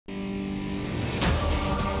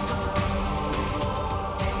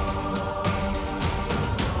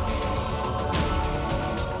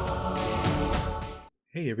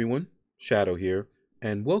Hey everyone, Shaedow here,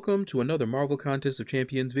 and welcome to another Marvel Contest of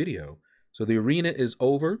Champions video. So the arena is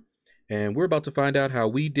over, and we're about to find out how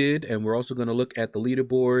we did, and we're also going to look at the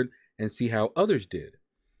leaderboard and see how others did.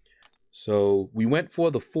 So we went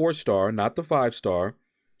for the 4-star, not the 5-star,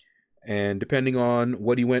 and depending on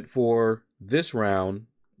what he went for this round,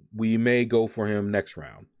 we may go for him next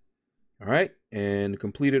round. All right, and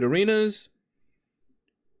completed arenas.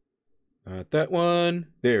 Not that one.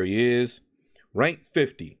 There he is. Rank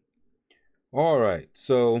 50. All right,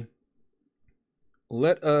 so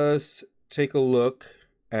let us take a look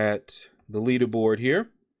at the leaderboard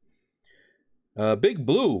here. Big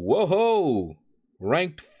Blue, whoa-ho,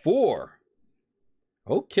 ranked 4.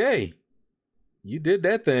 Okay, you did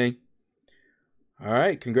that thing. All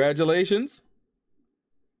right, congratulations.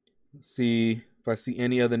 Let's see if I see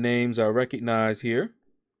any other names I recognize here.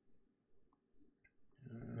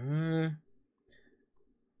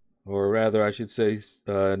 Or rather, I should say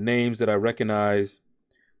names that I recognize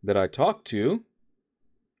that I talked to.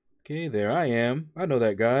 Okay, there I am. I know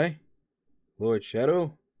that guy. Lord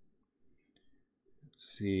Shaedow. Let's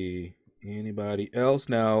see. Anybody else?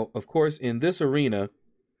 Now, of course, in this arena,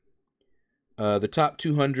 the top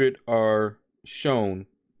 200 are shown,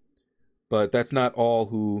 but that's not all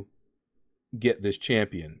who get this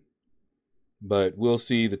champion. But we'll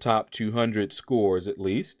see the top 200 scores at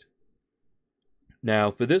least.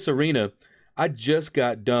 Now, for this arena, I just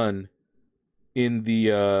got done in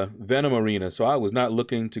the Venom arena, so I was not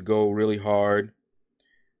looking to go really hard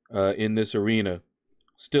in this arena.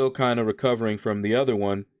 Still kind of recovering from the other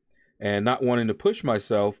one and not wanting to push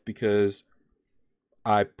myself because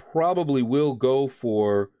I probably will go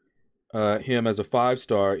for him as a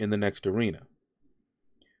 5-star in the next arena.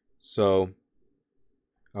 So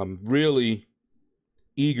I'm really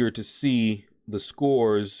eager to see the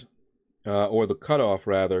scores or the cutoff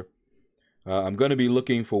rather. I'm going to be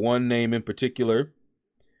looking for one name in particular,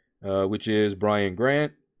 which is Brian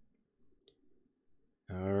Grant.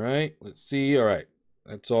 All right, let's see. All right,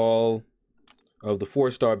 that's all of the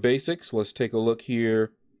 4-star basics. Let's take a look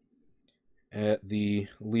here at the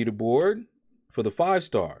leaderboard for the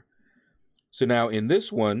 5-star. So now in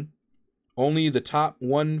this one, only the top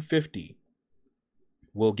 150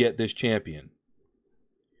 will get this champion.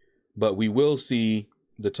 But we will see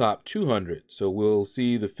the top 200. So we'll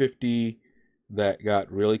see the 50 that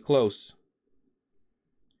got really close.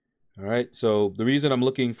 All right, so the reason I'm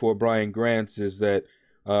looking for Brian Grant's is that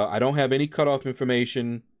I don't have any cutoff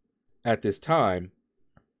information at this time,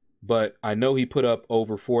 but I know he put up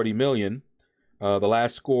over 40 million. The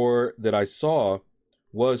last score that I saw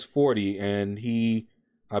was 40, and he,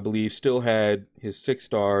 I believe, still had his 6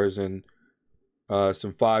 stars and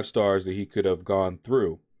some 5 stars that he could have gone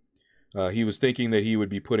through. He was thinking that he would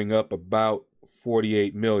be putting up about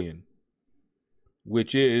 48 million,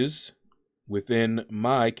 which is within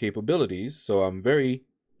my capabilities. So I'm very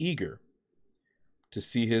eager to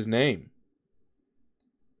see his name.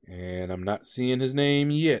 And I'm not seeing his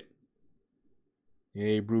name yet.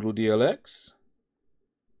 Hey, Brutal DLX.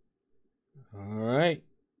 All right.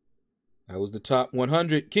 That was the top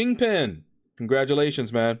 100. Kingpin.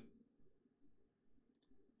 Congratulations, man.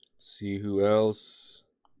 Let's see who else.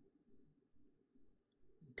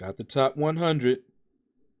 Got the top 100.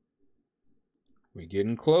 We're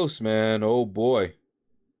getting close, man. Oh, boy.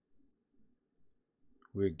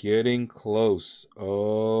 We're getting close.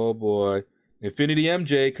 Oh, boy. Infinity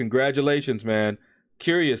MJ, congratulations, man.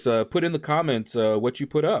 Curious, put in the comments what you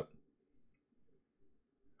put up.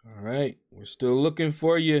 All right. We're still looking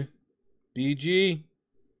for you, BG.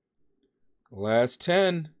 Last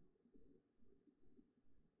 10.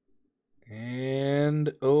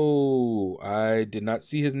 And, oh, I did not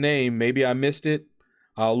see his name. Maybe I missed it.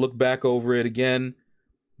 I'll look back over it again.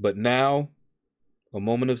 But now, a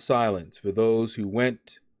moment of silence for those who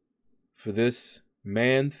went for this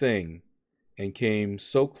man thing and came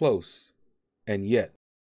so close and yet.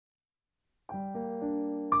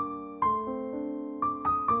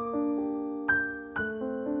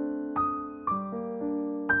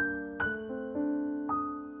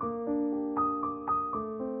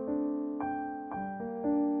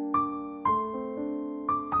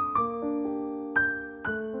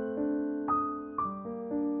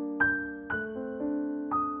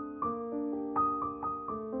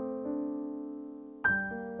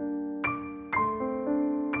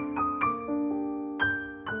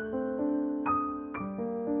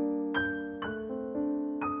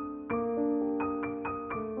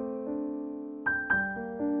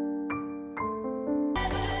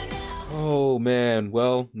 Oh, man.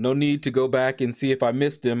 Well, no need to go back and see if I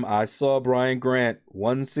missed him. I saw Brian Grant,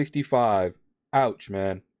 165. Ouch,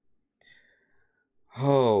 man.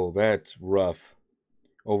 Oh, that's rough.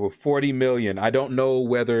 Over 40 million. I don't know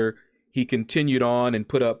whether he continued on and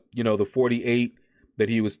put up, you know, the 48 that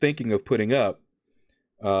he was thinking of putting up.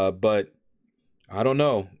 But I don't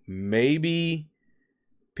know. Maybe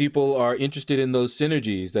people are interested in those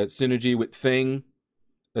synergies, that synergy with Thing,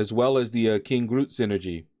 as well as the King Groot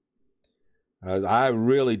synergy. I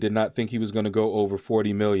really did not think he was going to go over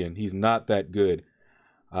 40 million. He's not that good.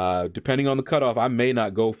 Depending on the cutoff, I may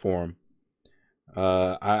not go for him.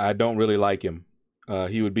 I don't really like him.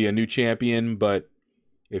 He would be a new champion, but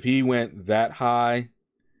if he went that high,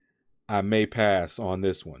 I may pass on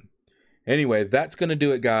this one. Anyway, that's going to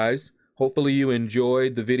do it, guys. Hopefully you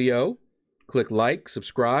enjoyed the video. Click like,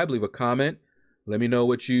 subscribe, leave a comment. Let me know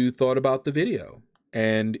what you thought about the video.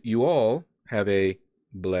 And you all have a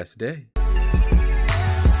blessed day.